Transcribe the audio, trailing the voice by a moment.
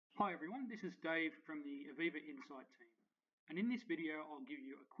Hi everyone, this is Dave from the AVEVA Insight team. And in this video, I'll give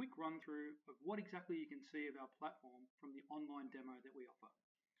you a quick run through of what exactly you can see of our platform from the online demo that we offer.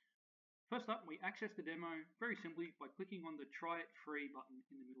 First up, we access the demo very simply by clicking on the Try It Free button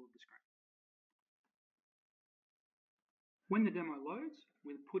in the middle of the screen. When the demo loads,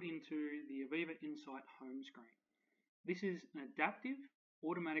 we're put into the AVEVA Insight home screen. This is an adaptive,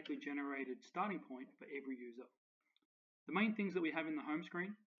 automatically generated starting point for every user. The main things that we have in the home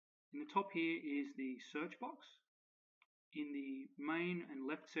screen, in the top here is the search box. In the main and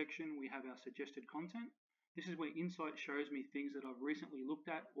left section, we have our suggested content. This is where Insight shows me things that I've recently looked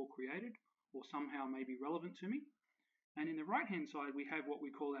at or created, or somehow may be relevant to me. And in the right-hand side, we have what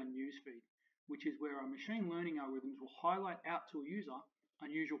we call our newsfeed, which is where our machine learning algorithms will highlight out to a user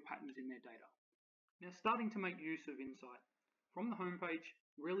unusual patterns in their data. Now, starting to make use of Insight. From the homepage,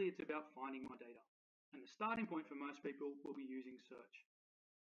 really it's about finding my data. And the starting point for most people will be using search.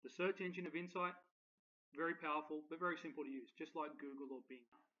 The search engine of Insight, very powerful, but very simple to use, just like Google or Bing.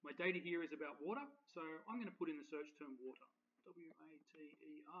 My data here is about water, so I'm going to put in the search term water,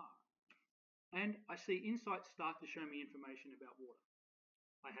 W-A-T-E-R. And I see Insight start to show me information about water.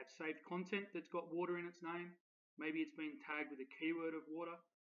 I have saved content that's got water in its name. Maybe it's been tagged with a keyword of water,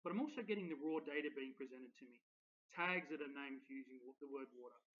 but I'm also getting the raw data being presented to me. Tags that are named using the word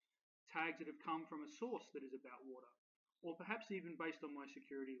water. Tags that have come from a source that is about water, or perhaps even based on my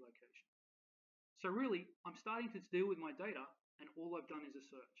security location. So really, I'm starting to deal with my data, and all I've done is a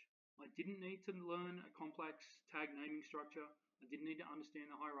search. I didn't need to learn a complex tag naming structure. I didn't need to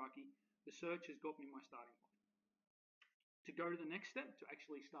understand the hierarchy. The search has got me my starting point. To go to the next step, to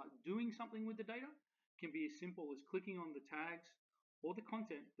actually start doing something with the data, can be as simple as clicking on the tags or the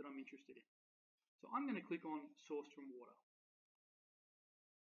content that I'm interested in. So I'm going to click on Sourced from Water.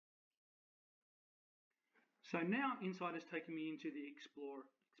 So now Insight has taken me into the Explore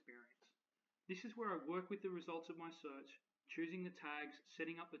experience. This is where I work with the results of my search, choosing the tags,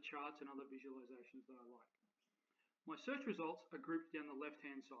 setting up the charts and other visualizations that I like. My search results are grouped down the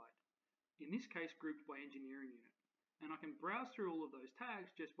left-hand side, in this case grouped by engineering unit, and I can browse through all of those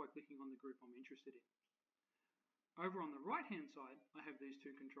tags just by clicking on the group I'm interested in. Over on the right-hand side, I have these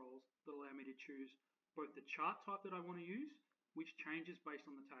two controls that allow me to choose both the chart type that I want to use, which changes based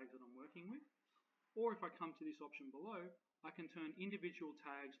on the tags that I'm working with, or if I come to this option below, I can turn individual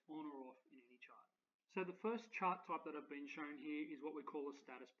tags on or off in any chart. So the first chart type that I've been shown here is what we call a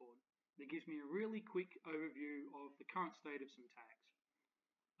status board. That gives me a really quick overview of the current state of some tags.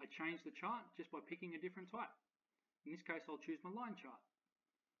 I change the chart just by picking a different type. In this case, I'll choose my line chart.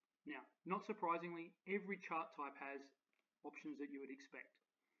 Now, not surprisingly, every chart type has options that you would expect.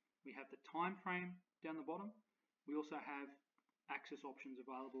 We have the time frame down the bottom. We also have axis options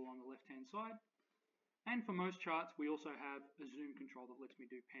available on the left-hand side. And for most charts, we also have a zoom control that lets me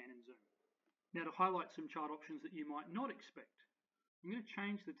do pan and zoom. Now to highlight some chart options that you might not expect, I'm going to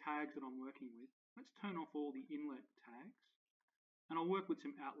change the tags that I'm working with. Let's turn off all the inlet tags, and I'll work with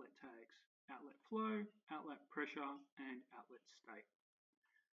some outlet tags. Outlet flow, outlet pressure, and outlet state.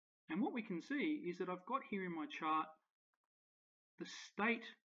 And what we can see is that I've got here in my chart the state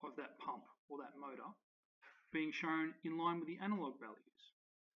of that pump or that motor being shown in line with the analog values.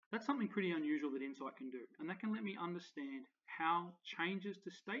 That's something pretty unusual that Insight can do, and that can let me understand how changes to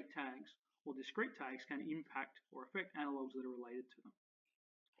state tags or discrete tags can impact or affect analogs that are related to them.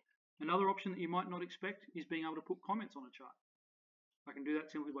 Another option that you might not expect is being able to put comments on a chart. I can do that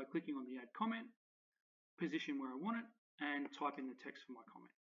simply by clicking on the Add Comment, position where I want it, and type in the text for my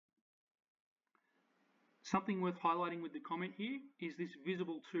comment. Something worth highlighting with the comment here is this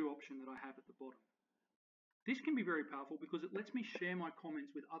Visible To option that I have at the bottom. This can be very powerful because it lets me share my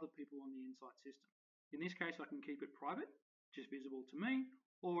comments with other people on the Insight system. In this case, I can keep it private, just visible to me,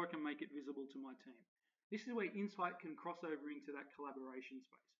 or I can make it visible to my team. This is where Insight can cross over into that collaboration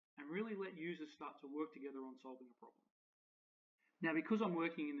space and really let users start to work together on solving a problem. Now, because I'm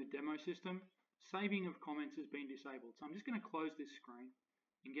working in the demo system, saving of comments has been disabled. So I'm just going to close this screen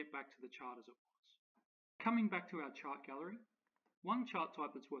and get back to the chart as it was. Coming back to our chart gallery, one chart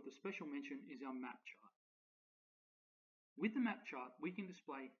type that's worth a special mention is our map chart. With the map chart, we can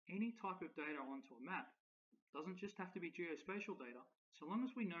display any type of data onto a map. It doesn't just have to be geospatial data. So long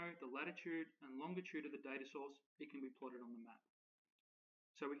as we know the latitude and longitude of the data source, it can be plotted on the map.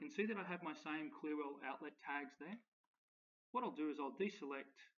 So we can see that I have my same Clearwell outlet tags there. What I'll do is I'll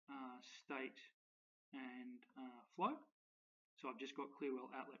deselect state and flow. So I've just got Clearwell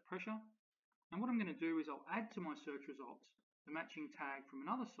outlet pressure. And what I'm going to do is I'll add to my search results the matching tag from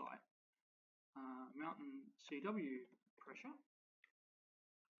another site, mountain CW pressure.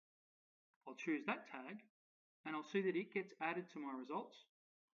 I'll choose that tag and I'll see that it gets added to my results.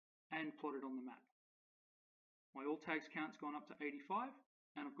 and plotted on the map. My all tags count's gone up to 85,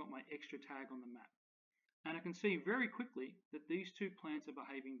 and I've got my extra tag on the map. And I can see very quickly that these two plants are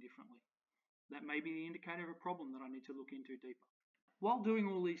behaving differently. That may be the indicator of a problem that I need to look into deeper. While doing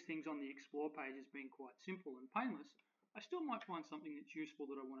all these things on the Explore page has been quite simple and painless, I still might find something that's useful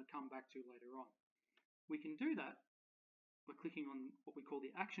that I want to come back to later on. We can do that by clicking on what we call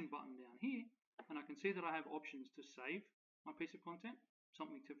the action button down here, and I can see that I have options to save my piece of content,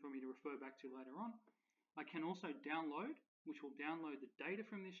 something for me to refer back to later on. I can also download, which will download the data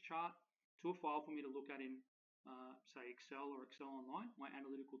from this chart to a file for me to look at in, say, Excel or Excel Online, my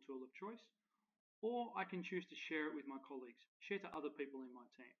analytical tool of choice. Or I can choose to share it with my colleagues, share to other people in my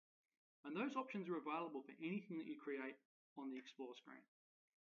team. And those options are available for anything that you create on the Explore screen.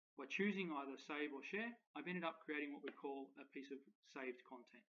 By choosing either save or share, I've ended up creating what we call a piece of saved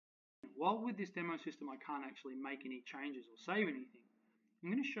content. While with this demo system I can't actually make any changes or save anything,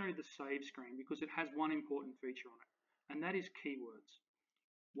 I'm going to show you the save screen because it has one important feature on it, and that is keywords.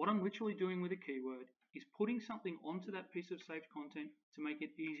 What I'm literally doing with a keyword is putting something onto that piece of saved content to make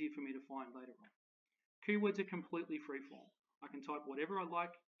it easier for me to find later on. Keywords are completely freeform. I can type whatever I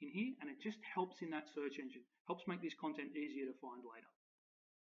like in here and it just helps in that search engine, helps make this content easier to find later.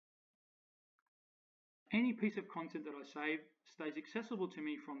 Any piece of content that I save stays accessible to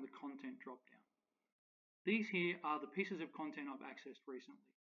me from the content dropdown. These here are the pieces of content I've accessed recently.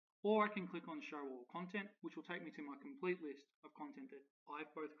 Or I can click on show all content, which will take me to my complete list of content that I've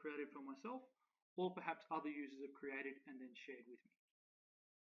both created for myself or perhaps other users have created and then shared with me.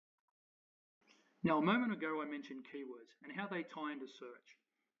 Now, a moment ago I mentioned keywords and how they tie into search.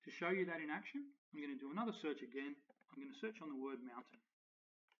 To show you that in action, I'm going to do another search again. I'm going to search on the word mountain.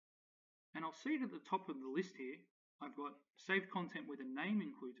 And I'll see at the top of the list here, I've got saved content where the name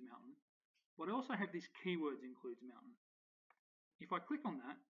includes mountain, but I also have this keywords includes mountain. If I click on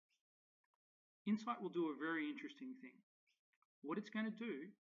that, Insight will do a very interesting thing. What it's going to do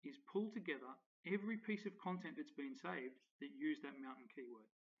is pull together every piece of content that's been saved that used that mountain keyword.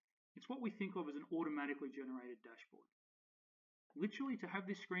 It's what we think of as an automatically generated dashboard. Literally, to have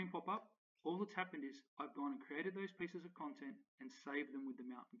this screen pop up, all that's happened is I've gone and created those pieces of content and saved them with the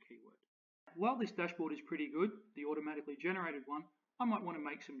mountain keyword. While this dashboard is pretty good, the automatically generated one, I might want to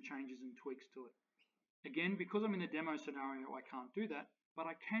make some changes and tweaks to it. Again, because I'm in the demo scenario, I can't do that, but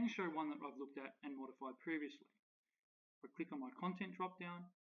I can show one that I've looked at and modified previously. If I click on my content dropdown,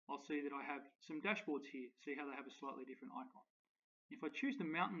 I'll see that I have some dashboards here. See how they have a slightly different icon. If I choose the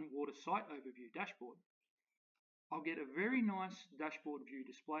Mountain Water Site Overview dashboard, I'll get a very nice dashboard view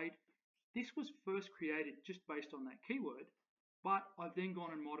displayed. This was first created just based on that keyword, but I've then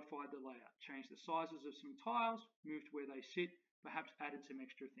gone and modified the layout, changed the sizes of some tiles, moved where they sit, perhaps added some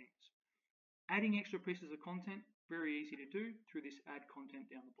extra things. Adding extra pieces of content, very easy to do through this add content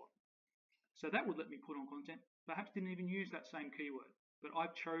down the bottom. So that would let me put on content, perhaps didn't even use that same keyword, but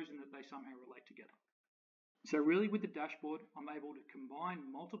I've chosen that they somehow relate together. So really with the dashboard, I'm able to combine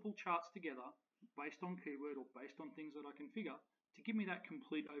multiple charts together based on keyword or based on things that I configure to give me that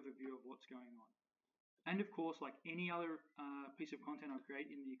complete overview of what's going on. And of course, like any other piece of content I create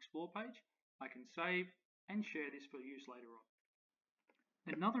in the Explore page, I can save and share this for use later on.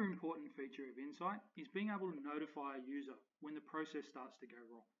 Another important feature of Insight is being able to notify a user when the process starts to go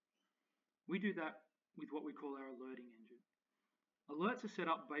wrong. We do that with what we call our alerting engine. Alerts are set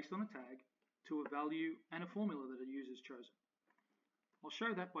up based on a tag to a value and a formula that a user's chosen. I'll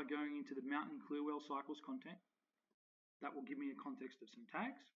show that by going into the Mountain Clearwell Cycles content. That will give me a context of some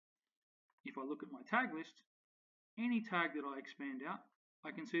tags. If I look at my tag list, any tag that I expand out,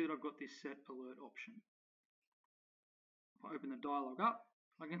 I can see that I've got this set alert option. If I open the dialog up,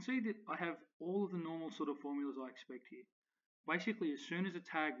 I can see that I have all of the normal sort of formulas I expect here. Basically, as soon as a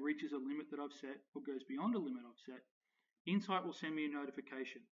tag reaches a limit that I've set or goes beyond a limit I've set, Insight will send me a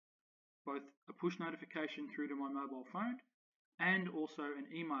notification, both a push notification through to my mobile phone and also an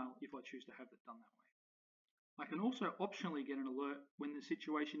email if I choose to have it done that way. I can also optionally get an alert when the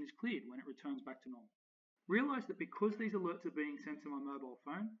situation is cleared, when it returns back to normal. Realize that because these alerts are being sent to my mobile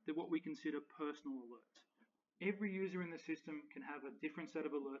phone, they're what we consider personal alerts. Every user in the system can have a different set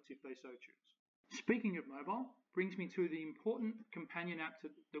of alerts if they so choose. Speaking of mobile, brings me to the important companion app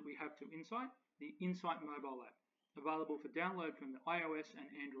that we have to Insight, the Insight mobile app, available for download from the iOS and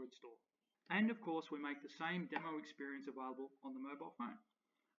Android store. And of course, we make the same demo experience available on the mobile phone.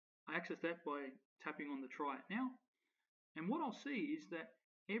 I access that by tapping on the try it now. And what I'll see is that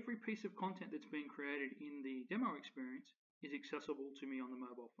every piece of content that's being created in the demo experience is accessible to me on the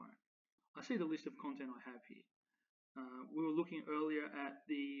mobile phone. I see the list of content I have here. We were looking earlier at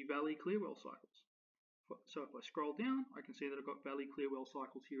the Valley Clearwell cycles. If So if I scroll down, I can see that I've got Valley Clearwell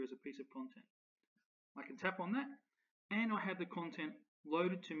Cycles here as a piece of content. I can tap on that, and I have the content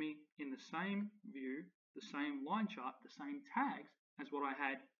loaded to me in the same view, the same line chart, the same tags as what I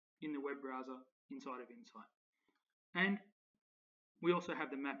had in the web browser inside of Insight. And we also have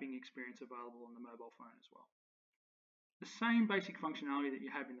the mapping experience available on the mobile phone as well. The same basic functionality that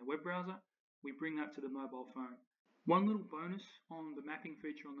you have in the web browser, we bring that to the mobile phone. One little bonus on the mapping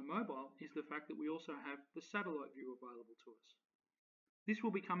feature on the mobile is the fact that we also have the satellite view available to us. This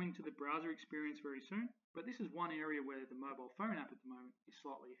will be coming to the browser experience very soon, but this is one area where the mobile phone app at the moment is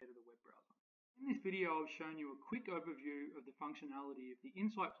slightly ahead of the web browser. In this video, I've shown you a quick overview of the functionality of the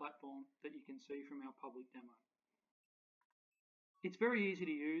Insight platform that you can see from our public demo. It's very easy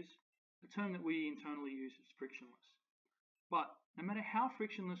to use. The term that we internally use is frictionless. But no matter how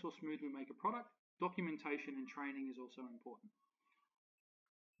frictionless or smooth we make a product, documentation and training is also important.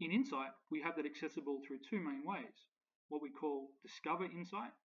 In Insight, we have that accessible through two main ways. What we call Discover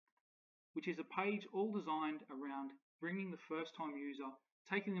Insight, which is a page all designed around bringing the first-time user,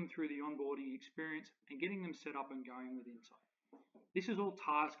 taking them through the onboarding experience and getting them set up and going with Insight. This is all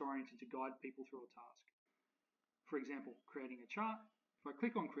task-oriented to guide people through a task. For example, creating a chart. If I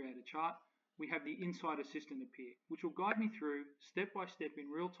click on Create a Chart, we have the Insight Assistant appear, which will guide me through step by step in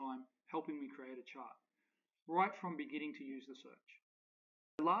real time, helping me create a chart, right from beginning to use the search.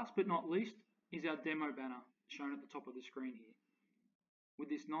 Last but not least is our demo banner shown at the top of the screen here, with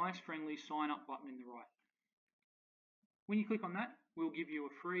this nice friendly sign up button in the right. When you click on that, we'll give you a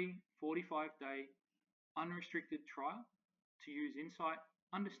free 45-day unrestricted trial to use Insight,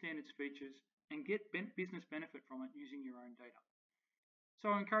 understand its features, and get business benefit from it using your own data. So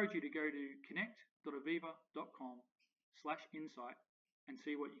I encourage you to go to connect.aveva.com/insight and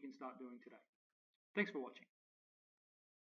see what you can start doing today. Thanks for watching.